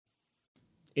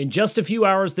In just a few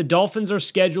hours, the Dolphins are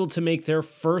scheduled to make their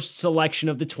first selection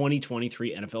of the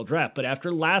 2023 NFL Draft. But after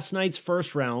last night's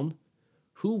first round,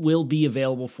 who will be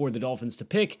available for the Dolphins to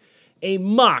pick? A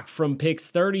mock from picks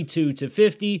 32 to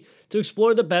 50 to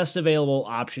explore the best available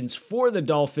options for the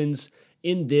Dolphins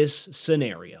in this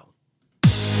scenario.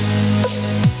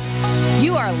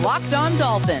 You are Locked On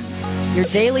Dolphins, your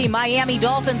daily Miami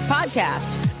Dolphins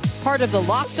podcast, part of the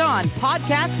Locked On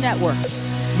Podcast Network,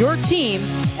 your team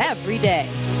every day.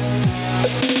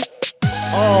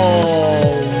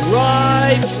 All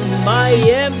right,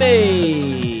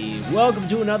 Miami. Welcome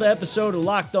to another episode of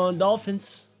Locked On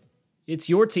Dolphins. It's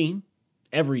your team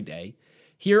every day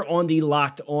here on the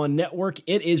Locked On Network.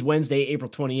 It is Wednesday, April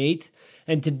 28th,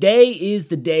 and today is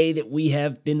the day that we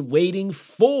have been waiting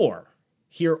for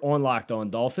here on Locked On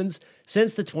Dolphins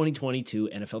since the 2022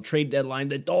 NFL trade deadline.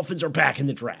 The Dolphins are back in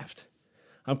the draft.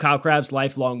 I'm Kyle Krabs,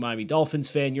 lifelong Miami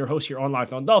Dolphins fan, your host here on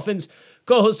Locked On Dolphins,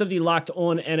 co-host of the Locked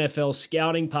On NFL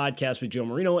Scouting podcast with Joe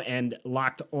Marino and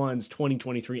Locked On's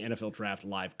 2023 NFL Draft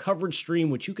live coverage stream,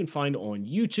 which you can find on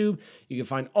YouTube. You can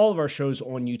find all of our shows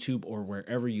on YouTube or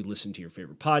wherever you listen to your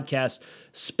favorite podcast.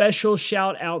 Special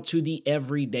shout out to the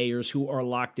everydayers who are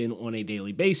locked in on a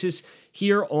daily basis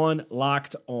here on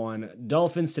Locked On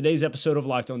Dolphins. Today's episode of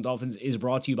Locked On Dolphins is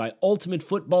brought to you by Ultimate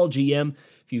Football GM.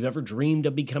 If you've ever dreamed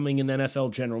of becoming an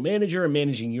NFL general manager and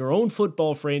managing your own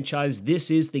football franchise,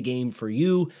 this is the game for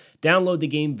you. Download the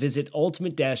game, visit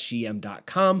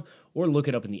ultimate-gm.com, or look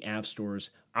it up in the app stores.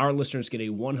 Our listeners get a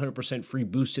 100% free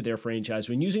boost to their franchise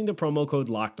when using the promo code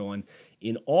LOCKEDON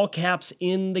in all caps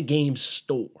in the game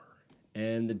store.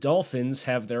 And the Dolphins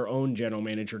have their own general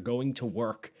manager going to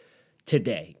work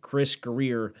today. Chris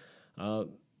Greer,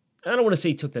 I don't want to say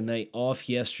he took the night off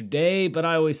yesterday, but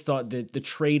I always thought that the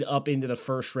trade up into the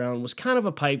first round was kind of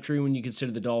a pipe dream when you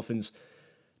consider the Dolphins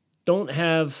don't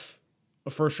have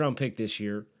a first-round pick this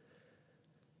year.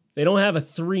 They don't have a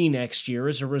 3 next year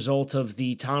as a result of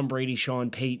the Tom Brady,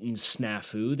 Sean Payton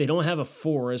snafu. They don't have a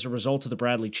 4 as a result of the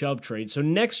Bradley Chubb trade. So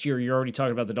next year, you're already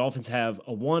talking about the Dolphins have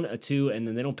a 1, a 2, and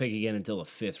then they don't pick again until the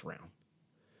 5th round.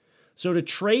 So to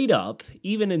trade up,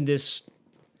 even in this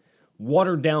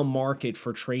watered-down market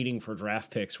for trading for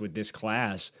draft picks with this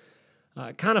class,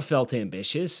 kind of felt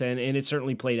ambitious, and it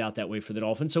certainly played out that way for the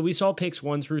Dolphins. So we saw picks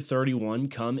 1 through 31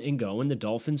 come and go, and the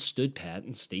Dolphins stood pat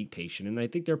and stayed patient, and I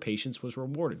think their patience was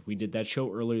rewarded. We did that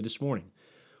show earlier this morning.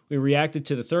 We reacted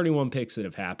to the 31 picks that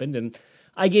have happened, and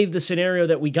I gave the scenario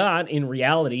that we got, in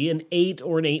reality, an 8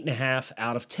 or an 8.5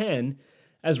 out of 10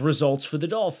 as results for the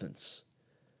Dolphins.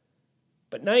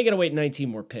 But now you got to wait 19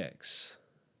 more picks.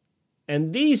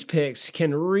 And these picks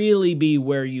can really be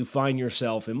where you find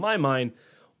yourself, in my mind,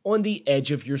 on the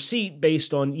edge of your seat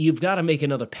based on you've got to make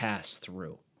another pass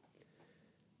through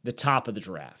the top of the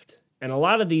draft. And a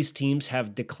lot of these teams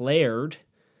have declared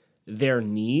their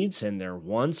needs and their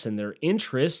wants and their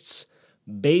interests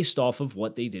based off of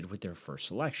what they did with their first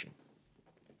selection.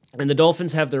 And the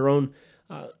Dolphins have their own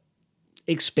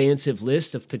expansive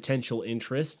list of potential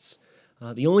interests.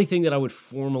 The only thing that I would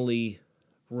formally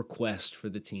request for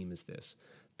the team is this: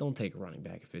 don't take a running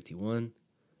back at 51.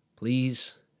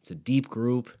 Please. It's a deep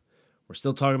group. We're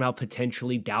still talking about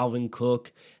potentially Dalvin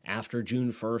Cook after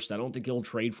June 1st. I don't think he'll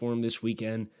trade for him this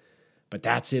weekend, but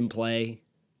that's in play.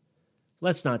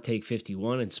 Let's not take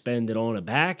 51 and spend it on a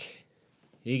back.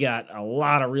 You got a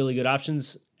lot of really good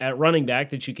options at running back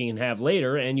that you can have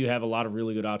later, and you have a lot of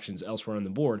really good options elsewhere on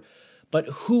the board. But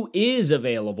who is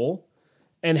available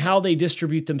and how they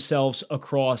distribute themselves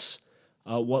across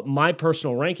what my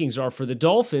personal rankings are for the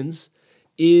Dolphins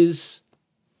is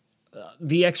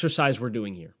the exercise we're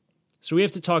doing here. So we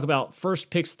have to talk about first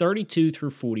picks 32 through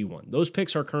 41. Those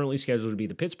picks are currently scheduled to be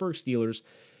the Pittsburgh Steelers,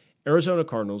 Arizona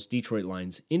Cardinals, Detroit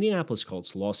Lions, Indianapolis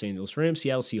Colts, Los Angeles Rams,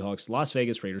 Seattle Seahawks, Las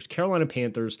Vegas Raiders, Carolina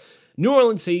Panthers, New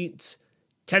Orleans Saints,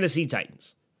 Tennessee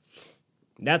Titans.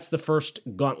 That's the first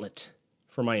gauntlet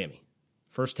for Miami.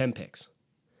 First 10 picks.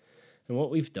 And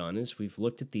what we've done is we've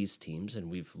looked at these teams and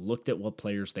we've looked at what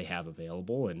players they have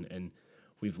available and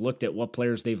we've looked at what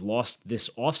players they've lost this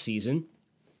offseason.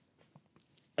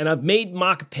 And I've made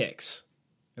mock picks.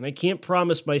 And I can't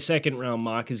promise my second round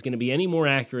mock is going to be any more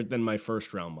accurate than my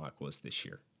first round mock was this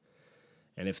year.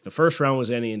 And if the first round was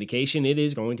any indication, it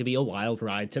is going to be a wild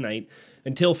ride tonight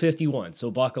until 51. So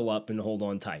buckle up and hold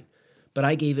on tight. But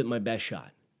I gave it my best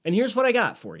shot. And here's what I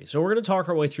got for you. So we're going to talk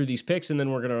our way through these picks, and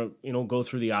then we're going to go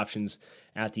through the options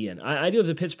at the end. I do have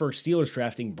the Pittsburgh Steelers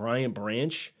drafting Brian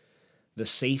Branch, the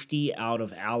safety out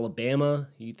of Alabama.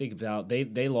 You think about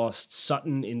they lost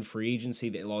Sutton in free agency.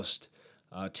 They lost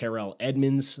Terrell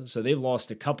Edmonds. So they've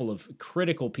lost a couple of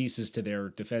critical pieces to their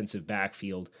defensive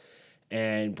backfield.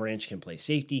 And Branch can play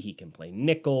safety. He can play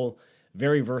nickel.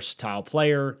 Very versatile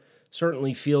player.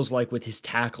 Certainly feels like with his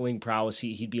tackling prowess,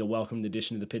 he'd be a welcomed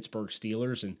addition to the Pittsburgh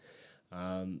Steelers.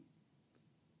 And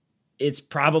it's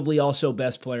probably also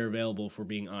best player available, if we're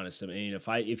being honest. I mean,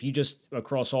 if you just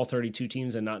across all 32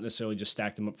 teams and not necessarily just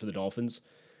stacked them up for the Dolphins,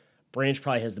 Branch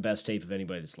probably has the best tape of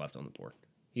anybody that's left on the board.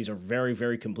 He's a very,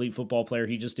 very complete football player.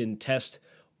 He just didn't test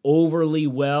overly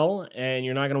well, and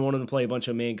you're not going to want him to play a bunch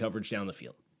of man coverage down the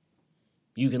field.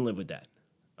 You can live with that.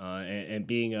 And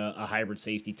being a hybrid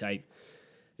safety type,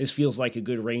 this feels like a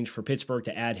good range for Pittsburgh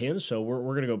to add him. So we're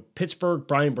going to go Pittsburgh,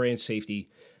 Brian Branch, safety,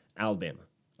 Alabama.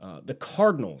 The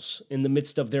Cardinals, in the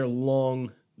midst of their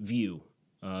long view,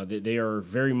 they are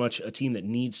very much a team that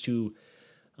needs to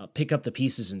pick up the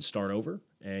pieces and start over.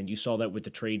 And you saw that with the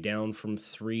trade down from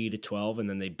 3 to 12, and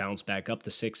then they bounced back up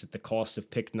to 6 at the cost of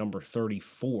pick number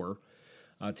 34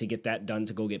 to get that done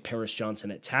to go get Paris Johnson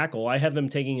at tackle. I have them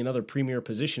taking another premier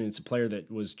position. It's a player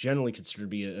that was generally considered to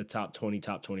be a top 20,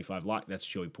 top 25 lock. That's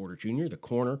Joey Porter Jr., the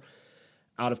corner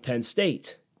out of Penn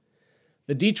State.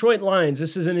 The Detroit Lions,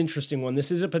 this is an interesting one.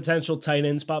 This is a potential tight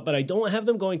end spot, but I don't have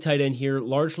them going tight end here,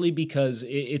 largely because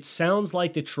it sounds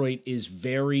like Detroit is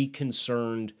very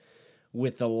concerned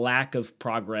with the lack of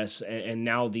progress and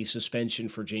now the suspension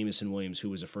for Jamison Williams, who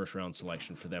was a first-round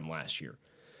selection for them last year.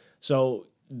 So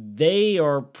they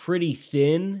are pretty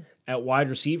thin at wide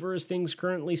receiver as things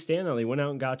currently stand. Now, they went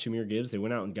out and got Jahmyr Gibbs. They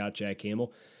went out and got Jack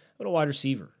Campbell. But a wide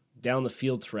receiver, down the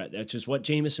field threat. That's just what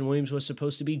Jamison Williams was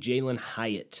supposed to be. Jalen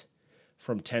Hyatt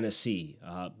from Tennessee,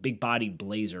 big-bodied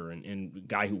blazer and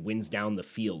guy who wins down the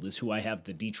field is who I have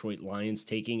the Detroit Lions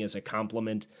taking as a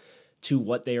complement to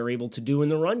what they are able to do in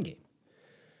the run game.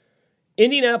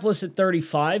 Indianapolis at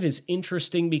 35 is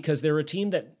interesting because they're a team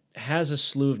that has a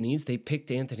slew of needs. They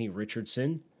picked Anthony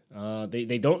Richardson.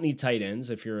 They don't need tight ends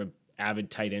if you're an avid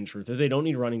tight end truther. They don't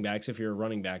need running backs if you're a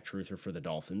running back truther for the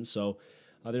Dolphins. So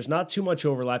there's not too much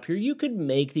overlap here. You could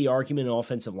make the argument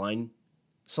offensive line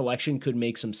selection could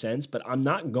make some sense, but I'm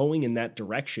not going in that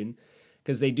direction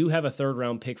because they do have a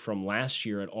third-round pick from last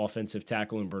year at offensive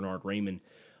tackle in Bernard Raymond,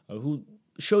 who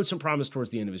showed some promise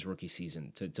towards the end of his rookie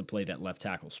season to play that left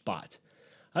tackle spot.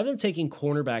 I've been taking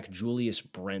cornerback Julius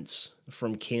Brents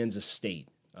from Kansas State.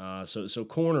 So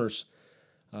corners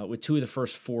with 2 of the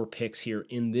first 4 picks here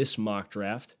in this mock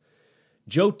draft.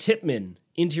 Joe Tippmann,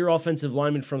 interior offensive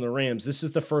lineman from the Rams. This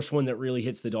is the first one that really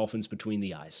hits the Dolphins between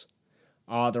the eyes.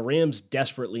 The Rams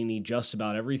desperately need just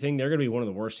about everything. They're going to be one of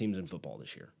the worst teams in football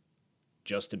this year,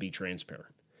 just to be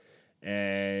transparent.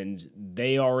 And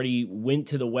they already went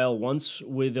to the well once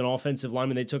with an offensive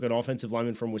lineman. They took an offensive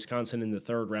lineman from Wisconsin in the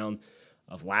 3rd round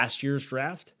of last year's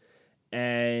draft.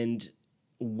 And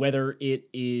whether it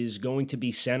is going to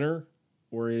be center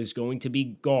or it is going to be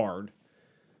guard,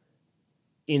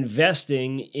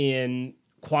 investing in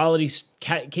quality,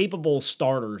 capable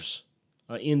starters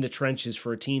in the trenches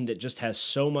for a team that just has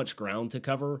so much ground to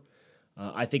cover,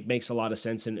 I think makes a lot of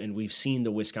sense. And we've seen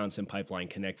the Wisconsin pipeline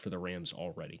connect for the Rams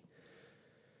already.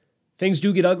 Things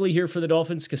do get ugly here for the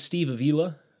Dolphins because Steve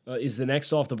Avila is the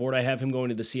next off the board. I have him going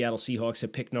to the Seattle Seahawks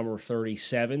at pick number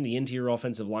 37. The interior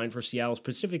offensive line for Seattle,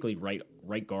 specifically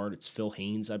right guard. It's Phil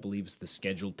Haynes, I believe, is the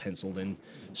scheduled penciled-in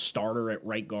starter at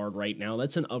right guard right now.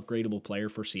 That's an upgradable player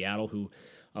for Seattle who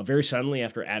very suddenly,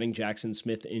 after adding Jackson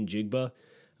Smith and Jigba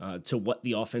to what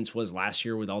the offense was last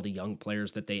year with all the young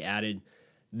players that they added,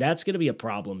 that's going to be a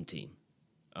problem team.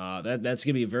 That's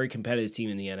going to be a very competitive team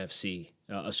in the NFC,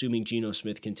 assuming Geno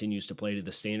Smith continues to play to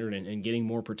the standard and getting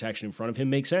more protection in front of him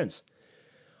makes sense.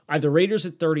 I have the Raiders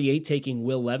at 38 taking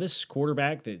Will Levis,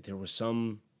 quarterback. There was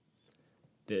some...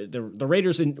 The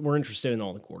Raiders were interested in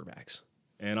all the quarterbacks,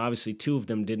 and obviously 2 of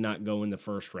them did not go in the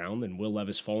 1st round, and Will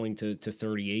Levis falling to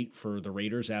 38 for the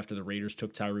Raiders after the Raiders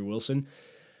took Tyree Wilson.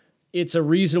 It's a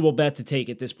reasonable bet to take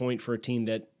at this point for a team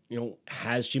that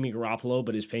has Jimmy Garoppolo,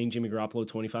 but is paying Jimmy Garoppolo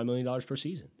 $25 million per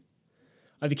season.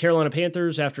 I have the Carolina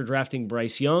Panthers after drafting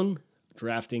Bryce Young,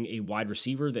 drafting a wide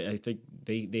receiver. I think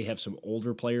they have some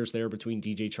older players there between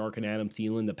DJ Chark and Adam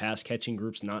Thielen. The pass-catching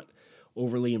group's not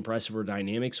overly impressive or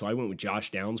dynamic, so I went with Josh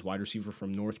Downs, wide receiver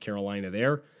from North Carolina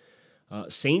there.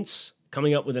 Saints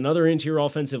coming up with another interior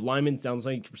offensive lineman. Sounds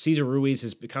like Cesar Ruiz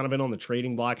has kind of been on the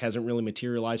trading block, hasn't really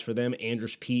materialized for them.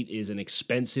 Andrus Peat is an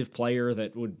expensive player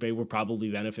that they would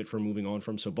probably benefit from moving on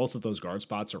from. So both of those guard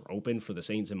spots are open for the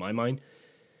Saints in my mind.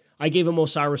 I gave him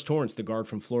Osiris Torrance, the guard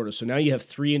from Florida. So now you have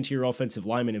 3 interior offensive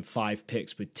linemen and 5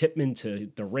 picks, but Tippmann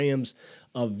to the Rams,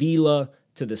 Avila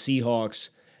to the Seahawks,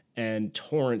 and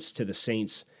Torrance to the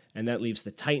Saints. And that leaves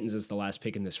the Titans as the last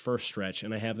pick in this first stretch,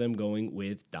 and I have them going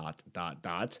with ...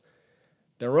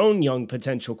 their own young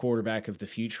potential quarterback of the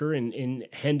future in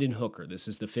Hendon Hooker. This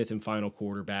is the fifth and final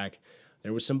quarterback.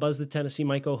 There was some buzz that Tennessee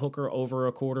might go Hooker over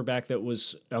a quarterback that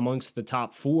was amongst the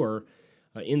top four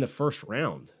in the first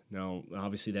round. Now,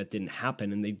 obviously that didn't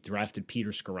happen, and they drafted Peter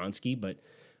Skoronski, but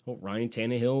Ryan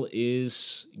Tannehill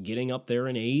is getting up there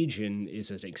in age and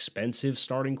is an expensive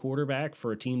starting quarterback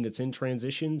for a team that's in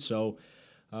transition. So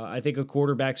I think a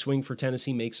quarterback swing for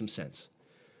Tennessee makes some sense,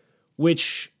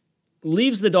 which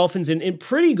leaves the Dolphins in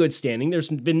pretty good standing. There's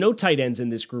been no tight ends in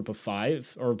this group of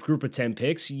 5 or group of 10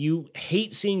 picks. You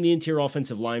hate seeing the interior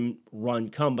offensive line run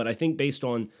come, but I think based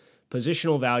on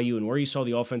positional value and where you saw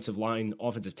the offensive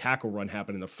tackle run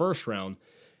happen in the first round,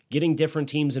 getting different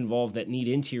teams involved that need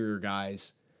interior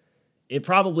guys, it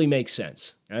probably makes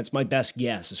sense. That's my best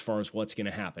guess as far as what's going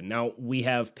to happen. Now, we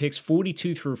have picks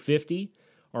 42 through 50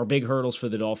 are big hurdles for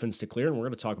the Dolphins to clear, and we're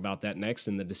going to talk about that next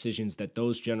and the decisions that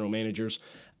those general managers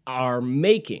are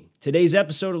making. Today's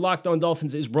episode of Locked On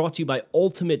Dolphins is brought to you by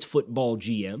Ultimate Football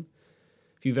GM.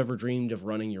 If you've ever dreamed of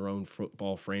running your own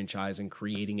football franchise and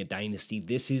creating a dynasty,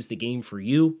 this is the game for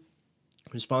you.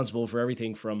 Responsible for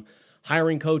everything from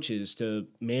hiring coaches to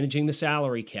managing the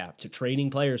salary cap to trading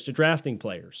players to drafting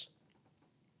players,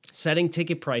 setting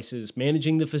ticket prices,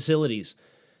 managing the facilities,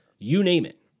 you name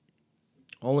it.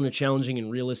 All in a challenging and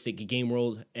realistic game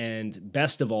world, and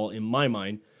best of all, in my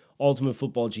mind, Ultimate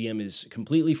Football GM is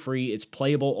completely free. It's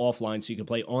playable offline, so you can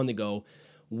play on the go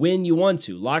when you want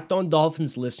to. Locked On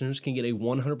Dolphins listeners can get a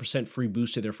 100% free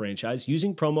boost to their franchise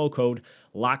using promo code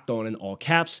LOCKEDON in all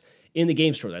caps in the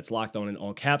game store. That's Locked On in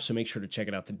all caps, so make sure to check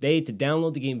it out today. To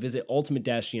download the game, visit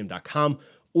ultimate-gm.com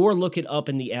or look it up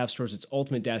in the app stores. It's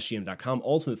ultimate-gm.com.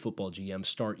 Ultimate Football GM.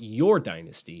 Start your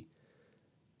dynasty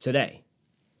today.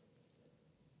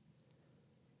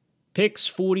 Picks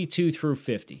 42 through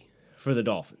 50 for the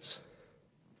Dolphins.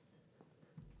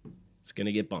 It's going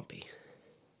to get bumpy.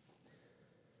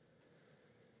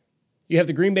 You have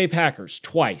the Green Bay Packers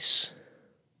twice,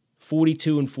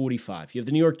 42 and 45. You have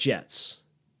the New York Jets.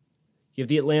 You have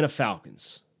the Atlanta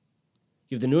Falcons.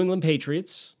 You have the New England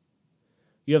Patriots.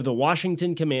 You have the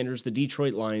Washington Commanders, the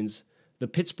Detroit Lions, the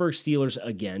Pittsburgh Steelers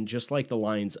again, just like the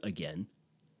Lions again.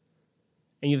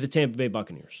 And you have the Tampa Bay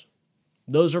Buccaneers.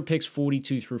 Those are picks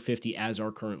 42 through 50 as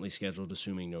are currently scheduled,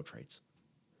 assuming no trades.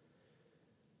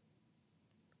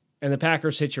 And the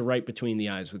Packers hit you right between the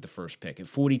eyes with the first pick. At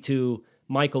 42,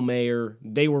 Michael Mayer,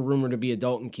 they were rumored to be a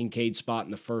Dalton Kincaid spot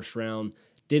in the first round.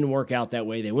 Didn't work out that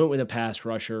way. They went with a pass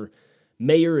rusher.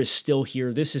 Mayer is still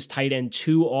here. This is tight end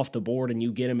 2 off the board, and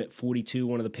you get him at 42,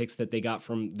 one of the picks that they got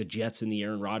from the Jets in the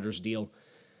Aaron Rodgers deal.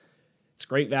 It's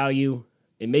great value.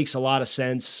 It makes a lot of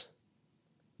sense.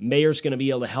 Mayer's going to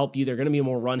be able to help you. They're going to be a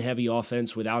more run-heavy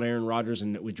offense without Aaron Rodgers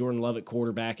and with Jordan Love at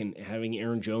quarterback and having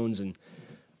Aaron Jones and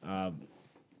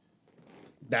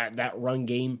that run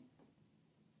game.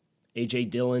 A.J.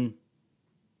 Dillon.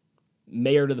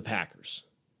 Mayer to the Packers.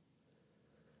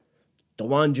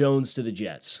 DeJuan Jones to the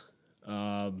Jets.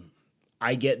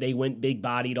 I get they went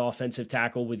big-bodied offensive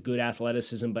tackle with good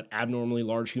athleticism, but abnormally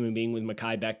large human being with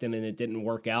Mekhi Becton, and it didn't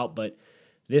work out, but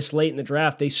this late in the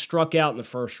draft, they struck out in the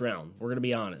first round. We're going to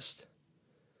be honest.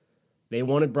 They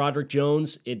wanted Broderick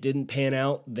Jones. It didn't pan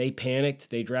out. They panicked.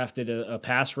 They drafted a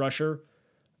pass rusher.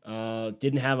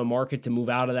 Didn't have a market to move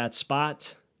out of that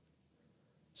spot.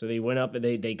 So they went up and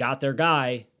they got their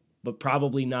guy, but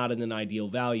probably not in an ideal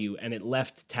value, and it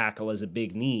left tackle as a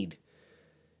big need.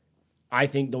 I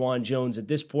think DeJuan Jones at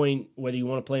this point, whether you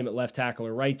want to play him at left tackle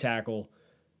or right tackle,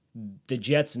 the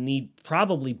Jets need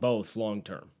probably both long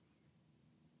term.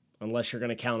 Unless you're going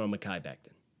to count on Mekhi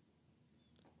Becton.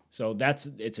 So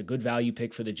it's a good value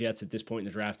pick for the Jets at this point in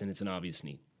the draft, and it's an obvious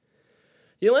need.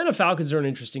 The Atlanta Falcons are an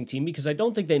interesting team because I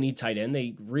don't think they need tight end.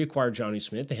 They reacquired Johnny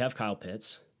Smith. They have Kyle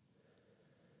Pitts.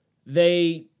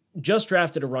 They just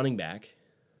drafted a running back.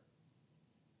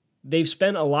 They've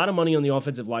spent a lot of money on the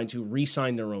offensive line to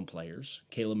re-sign their own players.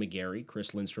 Caleb McGarry,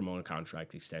 Chris Lindstrom on a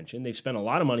contract extension. They've spent a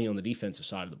lot of money on the defensive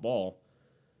side of the ball.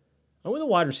 I'm with a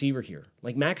wide receiver here.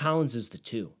 Like Mac Hollins is the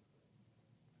 2.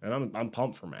 And I'm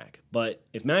pumped for Mac. But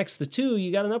if Mac's the 2,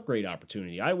 you got an upgrade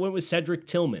opportunity. I went with Cedric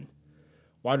Tillman,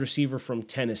 wide receiver from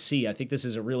Tennessee. I think this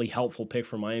is a really helpful pick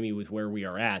for Miami with where we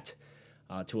are at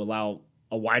to allow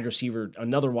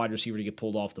another wide receiver to get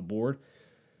pulled off the board.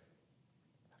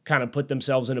 Kind of put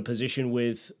themselves in a position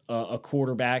with a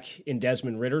quarterback in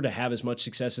Desmond Ridder to have as much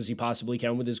success as he possibly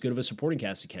can with as good of a supporting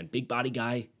cast as he can. Big body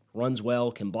guy, runs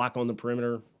well, can block on the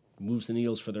perimeter, moves the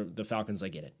needles for the Falcons. I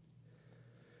get it.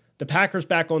 The Packers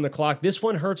back on the clock. This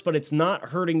one hurts, but it's not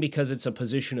hurting because it's a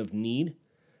position of need.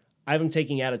 I have him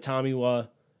taking Adetomiwa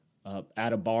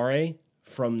Adebawore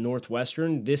from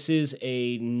Northwestern. This is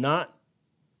a not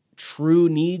true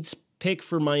needs pick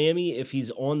for Miami if he's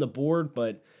on the board,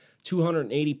 but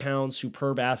 280 pounds,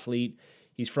 superb athlete.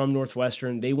 He's from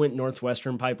Northwestern. They went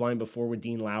Northwestern pipeline before with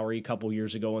Dean Lowry a couple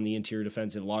years ago on the interior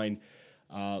defensive line.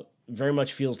 Very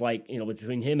much feels like,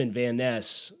 between him and Van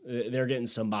Ness, they're getting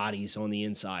some bodies on the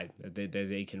inside that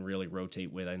they can really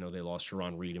rotate with. I know they lost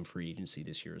Jerron Reed in free agency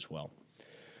this year as well.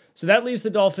 So that leaves the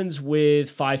Dolphins with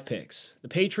 5 picks. The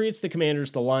Patriots, the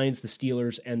Commanders, the Lions, the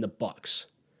Steelers, and the Bucks.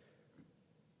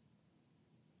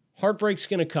 Heartbreak's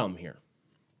going to come here.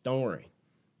 Don't worry.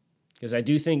 Because I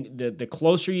do think that the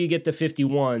closer you get to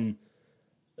 51,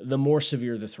 the more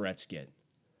severe the threats get.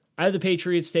 I have the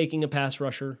Patriots taking a pass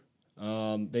rusher.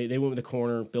 They went with a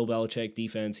corner, Bill Belichick,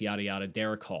 defense, yada, yada.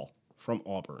 Derek Hall from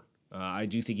Auburn. I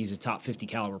do think he's a top 50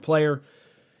 caliber player.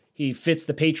 He fits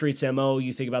the Patriots' MO.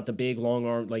 You think about the big, long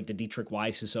arm, like the Dietrich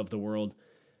Weisses of the world.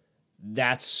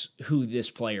 That's who this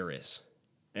player is.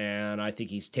 And I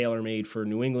think he's tailor-made for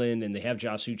New England, and they have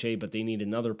Josh Uche, but they need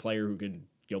another player who could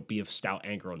be a stout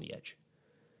anchor on the edge.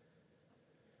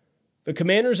 The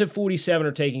Commanders at 47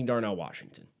 are taking Darnell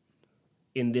Washington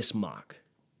in this mock.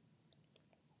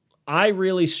 I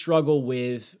really struggle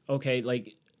with,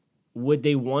 would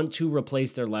they want to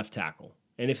replace their left tackle?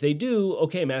 And if they do,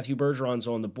 Matthew Bergeron's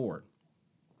on the board.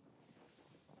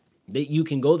 You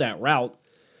can go that route,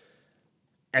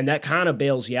 and that kind of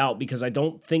bails you out because I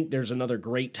don't think there's another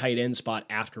great tight end spot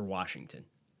after Washington.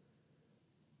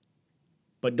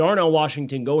 But Darnell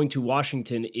Washington going to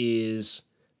Washington is,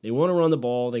 they want to run the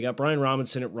ball. They got Brian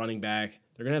Robinson at running back.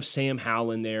 They're going to have Sam Howell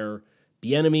in there.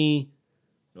 Bieniemy,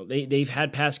 they've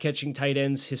had pass-catching tight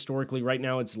ends historically. Right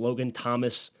now it's Logan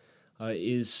Thomas.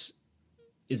 Is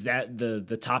that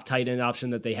the top tight end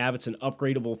option that they have? It's an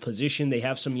upgradable position. They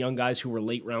have some young guys who were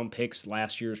late-round picks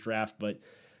last year's draft, but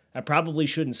that probably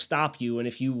shouldn't stop you. And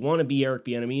if you want to be Eric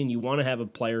Bieniemy and you want to have a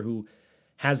player who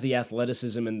has the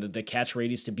athleticism and the catch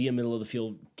radius to be a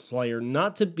middle-of-the-field player,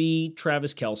 not to be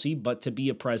Travis Kelce, but to be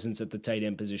a presence at the tight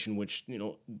end position, which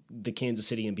the Kansas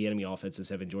City and Bieniemy offenses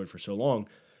have enjoyed for so long.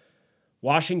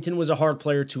 Washington was a hard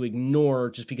player to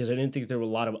ignore just because I didn't think there were a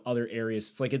lot of other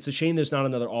areas. It's a shame there's not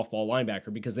another off-ball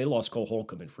linebacker because they lost Cole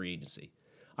Holcomb in free agency.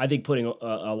 I think putting a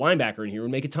linebacker in here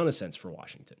would make a ton of sense for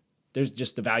Washington. There's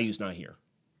just the value's not here.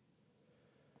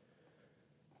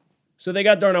 So they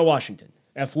got Darnell Washington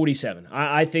at 47.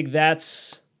 I think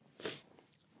that's,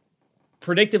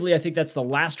 predictably, I think that's the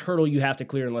last hurdle you have to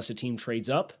clear unless a team trades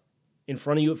up in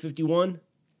front of you at 51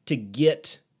 to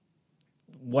get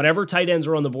whatever tight ends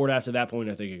are on the board after that point.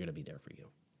 I think are going to be there for you.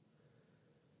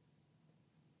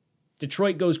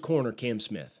 Detroit goes corner, Cam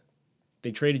Smith.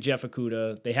 They traded Jeff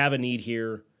Okudah. They have a need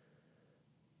here.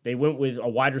 They went with a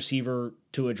wide receiver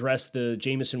to address the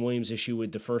Jamison Williams issue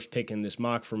with the first pick in this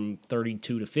mock from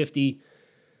 32 to 50.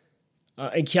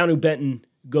 And Keanu Benton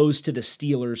goes to the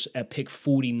Steelers at pick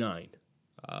 49.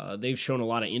 They've shown a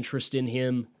lot of interest in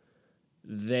him.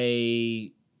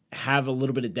 They have a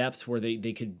little bit of depth where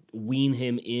they could wean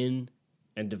him in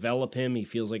and develop him. He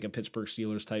feels like a Pittsburgh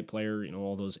Steelers type player.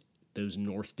 All those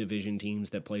North Division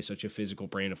teams that play such a physical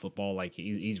brand of football.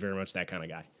 He's very much that kind of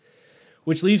guy.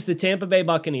 Which leaves the Tampa Bay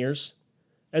Buccaneers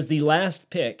as the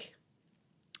last pick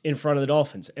in front of the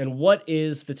Dolphins. And what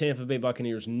is the Tampa Bay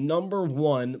Buccaneers' number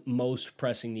one most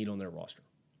pressing need on their roster?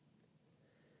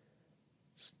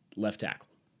 It's left tackle.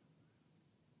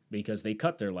 Because they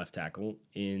cut their left tackle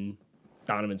in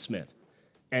Donovan Smith.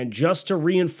 And just to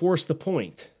reinforce the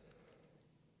point,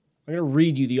 I'm going to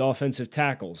read you the offensive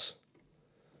tackles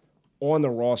on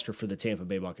the roster for the Tampa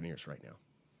Bay Buccaneers right now.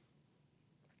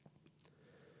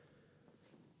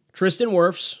 Tristan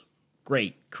Wirfs,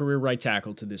 great career right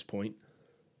tackle to this point.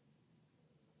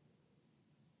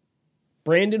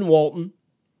 Brandon Walton,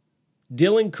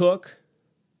 Dylan Cook,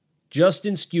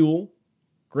 Justin Skule,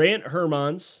 Grant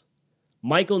Hermans,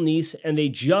 Michael Neese, and they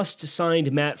just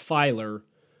signed Matt Filer,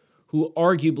 who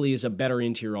arguably is a better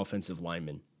interior offensive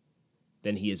lineman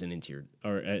than he is an interior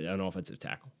or an offensive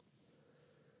tackle.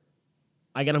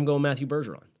 I got him going Matthew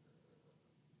Bergeron,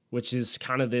 which is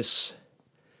kind of this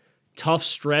tough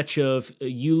stretch of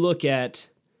you look at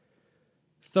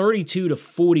 32 to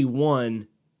 41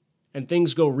 and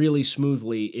things go really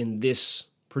smoothly in this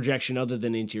projection other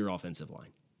than interior offensive line.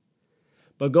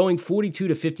 But going 42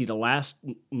 to 50, the last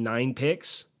 9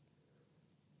 picks,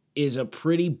 is a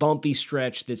pretty bumpy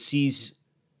stretch that sees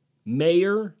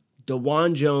Mayer,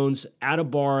 DeJuan Jones,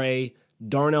 Adebawore,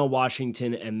 Darnell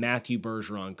Washington, and Matthew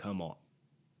Bergeron come on.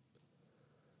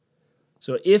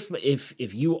 So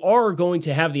if you are going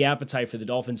to have the appetite for the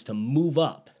Dolphins to move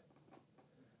up,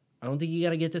 I don't think you got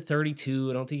to get to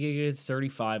 32. I don't think you got to get to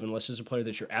 35 unless there's a player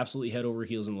that you're absolutely head over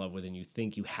heels in love with and you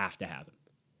think you have to have him.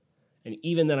 And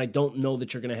even then, I don't know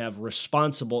that you're going to have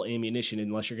responsible ammunition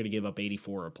unless you're going to give up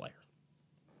 84 a player,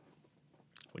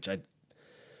 which I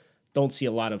don't see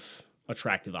a lot of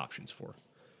attractive options for.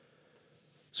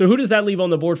 So who does that leave on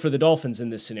the board for the Dolphins in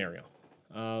this scenario?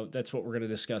 That's what we're going to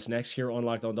discuss next here on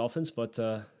Locked On Dolphins. But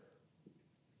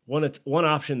one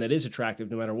option that is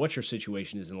attractive, no matter what your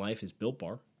situation is in life, is Built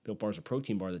Bar. Built Bar is a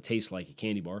protein bar that tastes like a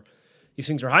candy bar. These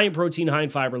things are high in protein, high in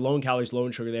fiber, low in calories, low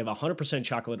in sugar. They have 100%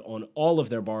 chocolate on all of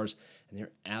their bars, and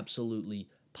they're absolutely,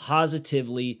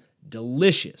 positively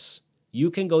delicious.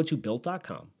 You can go to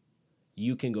Built.com.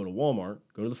 You can go to Walmart,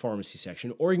 go to the pharmacy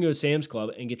section, or you can go to Sam's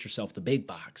Club and get yourself the big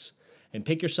box and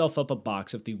pick yourself up a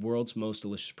box of the world's most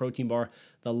delicious protein bar.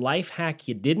 The life hack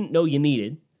you didn't know you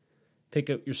needed, pick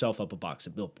yourself up a box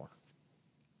of Built Bar.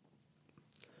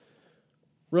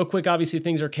 Real quick, obviously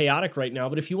things are chaotic right now,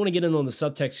 but if you want to get in on the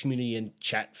subtext community and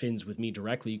chat fins with me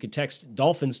directly, you could text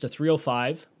Dolphins to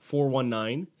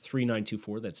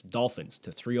 305-419-3924. That's Dolphins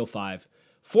to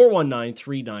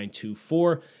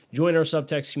 305-419-3924. Join our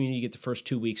subtext community. You get the first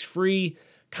 2 weeks free.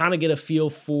 Kind of get a feel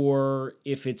for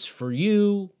if it's for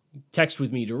you. Text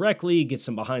with me directly. Get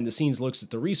some behind-the-scenes looks at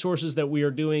the resources that we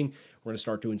are doing. We're going to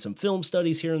start doing some film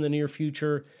studies here in the near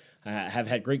future. Have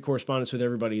had great correspondence with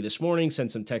everybody this morning,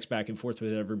 sent some text back and forth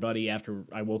with everybody after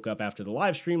I woke up after the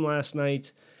live stream last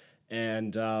night.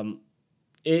 And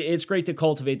it's great to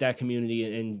cultivate that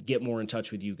community and get more in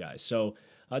touch with you guys. So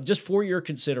just for your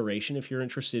consideration, if you're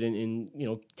interested in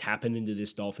tapping into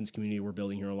this Dolphins community we're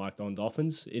building here on Locked On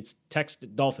Dolphins, it's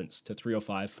text Dolphins to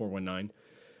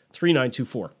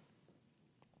 305-419-3924.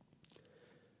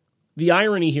 The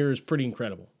irony here is pretty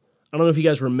incredible. I don't know if you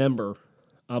guys remember,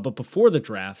 but before the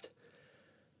draft,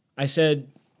 I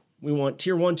said we want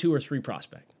tier 1, 2, or 3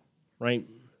 prospect, right?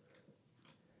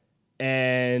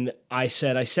 And I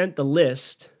said I sent the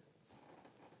list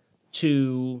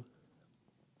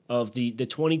of the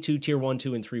 22 tier 1,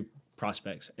 2, and 3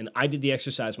 prospects, and I did the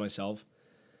exercise myself,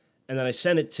 and then I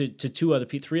sent it to 3 other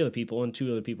people, and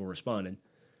 2 other people responded,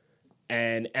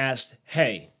 and asked,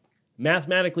 hey,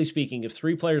 mathematically speaking, if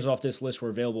 3 players off this list were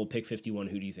available at pick 51,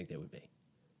 who do you think they would be?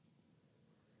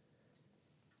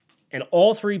 And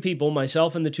all 3 people,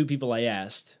 myself and the 2 people I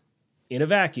asked, in a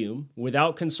vacuum,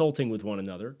 without consulting with one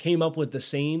another, came up with the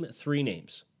same 3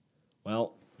 names.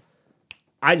 Well,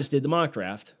 I just did the mock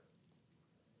draft.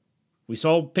 We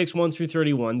saw picks 1 through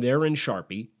 31. They're in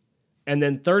Sharpie. And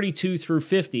then 32 through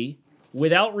 50,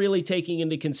 without really taking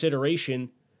into consideration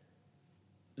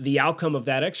the outcome of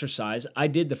that exercise, I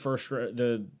did the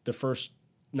first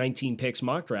 19 picks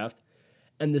mock draft.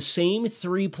 And the same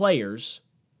 3 players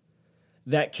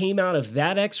that came out of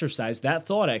that exercise, that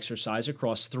thought exercise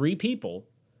across 3 people,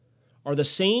 are the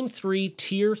same 3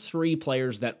 tier 3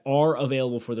 players that are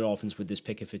available for the Dolphins with this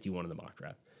pick at 51 in the mock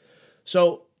draft.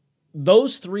 So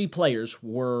those 3 players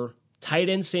were tight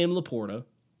end Sam Laporta,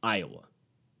 Iowa.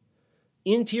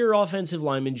 Interior offensive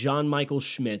lineman John Michael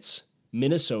Schmitz,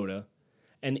 Minnesota,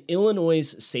 and Illinois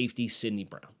safety Sidney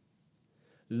Brown.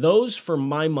 Those, for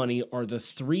my money, are the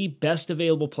 3 best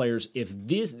available players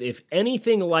if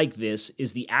anything like this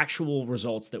is the actual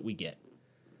results that we get.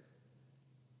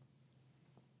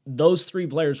 Those 3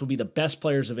 players will be the best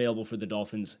players available for the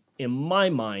Dolphins, in my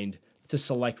mind, to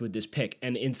select with this pick.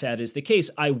 And if that is the case,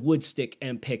 I would stick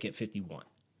and pick at 51.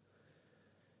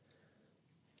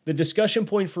 The discussion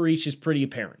point for each is pretty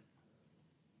apparent.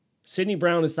 Sidney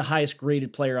Brown is the highest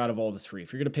graded player out of all the 3.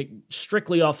 If you're going to pick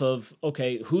strictly off of,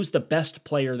 okay, who's the best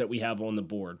player that we have on the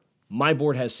board? My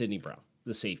board has Sidney Brown,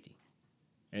 the safety.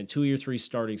 And 2 of your 3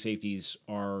 starting safeties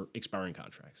are expiring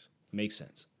contracts. Makes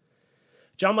sense.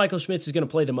 John Michael Schmitz is going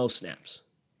to play the most snaps.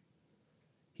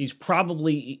 He's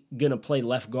probably going to play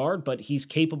left guard, but he's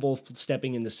capable of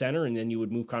stepping into center, and then you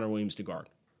would move Connor Williams to guard.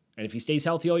 And if he stays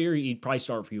healthy all year, he'd probably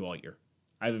start for you all year.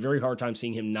 I have a very hard time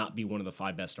seeing him not be one of the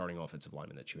 5 best starting offensive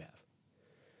linemen that you have.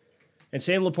 And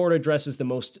Sam Laporta addresses the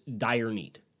most dire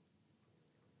need.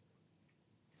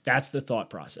 That's the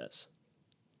thought process.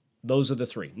 Those are the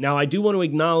 3. Now, I do want to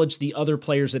acknowledge the other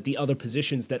players at the other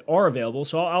positions that are available,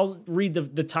 so I'll read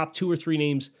the top 2 or 3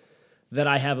 names that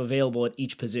I have available at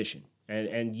each position.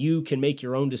 And you can make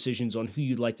your own decisions on who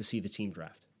you'd like to see the team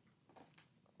draft.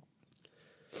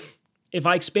 If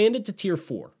I expanded to tier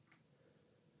 4,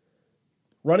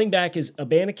 running back is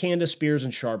Abanikanda, Spears,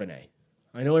 and Charbonnet.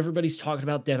 I know everybody's talking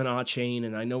about Devin Achane,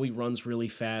 and I know he runs really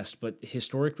fast, but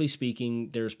historically speaking,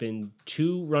 there's been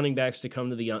 2 running backs to come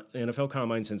to the NFL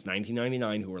Combine since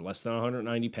 1999 who are less than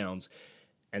 190 pounds,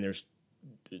 and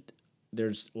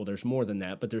there's more than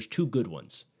that, but there's 2 good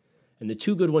ones. And the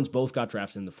 2 good ones both got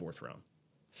drafted in the 4th round.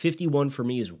 51 for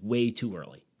me is way too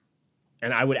early.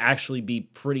 And I would actually be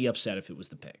pretty upset if it was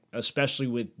the pick, especially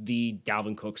with the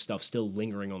Dalvin Cook stuff still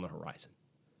lingering on the horizon.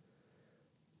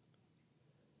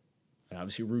 I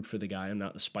obviously root for the guy. I'm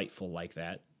not spiteful like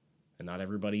that. And not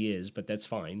everybody is, but that's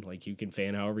fine. Like, you can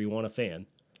fan however you want to fan.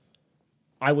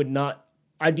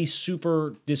 I'd be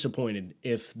super disappointed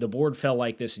if the board fell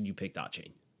like this and you picked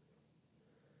Achane.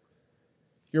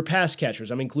 Your pass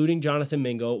catchers, I'm including Jonathan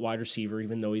Mingo at wide receiver,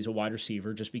 even though he's a wide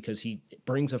receiver, just because he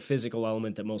brings a physical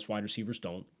element that most wide receivers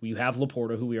don't. You have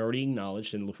Laporta, who we already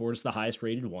acknowledged, and Laporta's the highest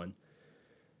rated one.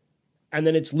 And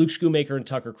then it's Luke Schoonmaker and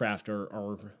Tucker Kraft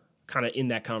are kind of in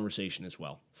that conversation as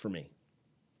well, for me.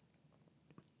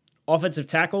 Offensive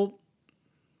tackle,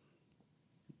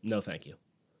 no thank you.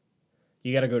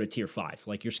 You got to go to tier 5,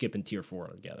 like you're skipping tier 4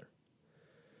 altogether.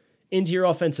 Interior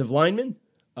offensive lineman,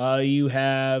 you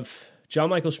have John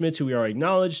Michael Schmitz, who we already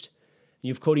acknowledged.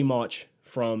 You have Cody Mauch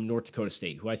from North Dakota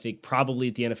State, who I think probably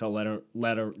at the NFL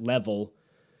level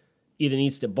either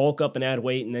needs to bulk up and add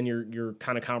weight, and then you're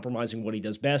kind of compromising what he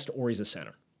does best, or he's a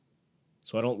center.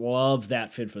 So I don't love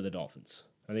that fit for the Dolphins.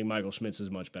 I think Michael Schmitz is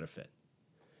a much better fit.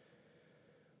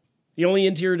 The only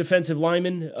interior defensive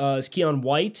lineman is Keon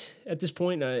White at this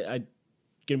point. I'm going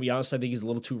to be honest, I think he's a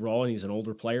little too raw, and he's an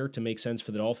older player to make sense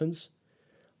for the Dolphins.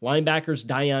 Linebackers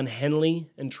Dion Henley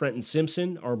and Trenton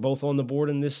Simpson are both on the board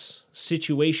in this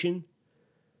situation.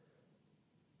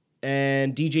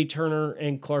 And DJ Turner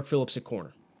and Clark Phillips at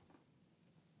corner.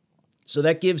 So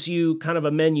that gives you kind of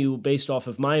a menu based off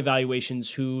of my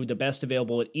evaluations who the best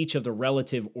available at each of the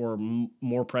relative or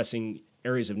more pressing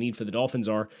areas of need for the Dolphins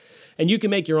are. And you can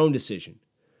make your own decision.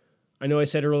 I know I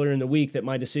said earlier in the week that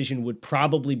my decision would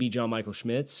probably be John Michael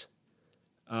Schmitz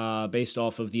based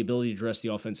off of the ability to address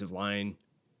the offensive line,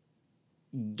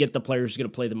 get the player who's going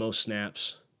to play the most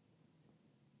snaps.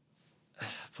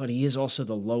 But he is also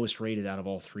the lowest rated out of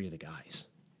all three of the guys.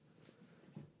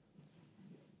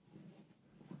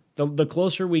 The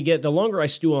closer we get, the longer I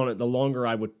stew on it, the longer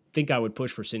I would think I would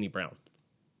push for Sidney Brown.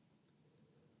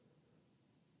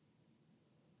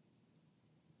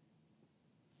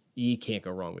 You can't go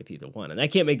wrong with either one. And I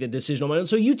can't make the decision on my own.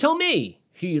 So you tell me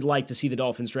who you'd like to see the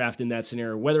Dolphins draft in that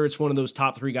scenario, whether it's one of those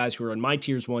top 3 guys who are in my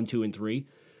tiers 1, 2, and 3,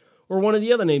 or one of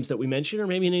the other names that we mentioned, or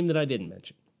maybe a name that I didn't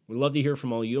mention. We'd love to hear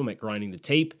from all of you. I'm at Grinding the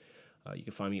Tape. You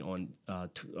can find me on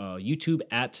YouTube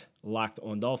at Locked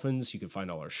on Dolphins. You can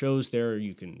find all our shows there.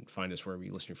 You can find us wherever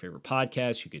you listen to your favorite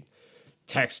podcasts. You could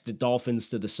text the Dolphins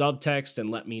to the subtext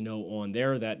and let me know on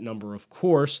there. That number, of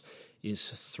course, is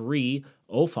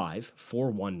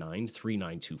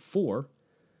 305-419-3924.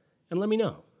 And let me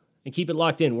know. And keep it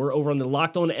locked in. We're over on the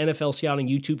Locked On NFL Scouting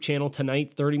YouTube channel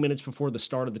tonight, 30 minutes before the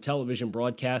start of the television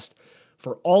broadcast,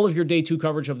 for all of your Day 2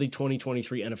 coverage of the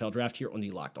 2023 NFL Draft here on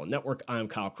the Locked On Network. I'm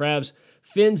Kyle Krabs.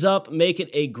 Fins up. Make it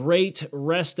a great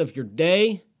rest of your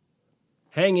day.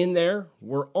 Hang in there.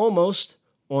 We're almost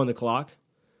on the clock.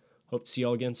 Hope to see you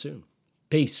all again soon.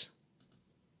 Peace.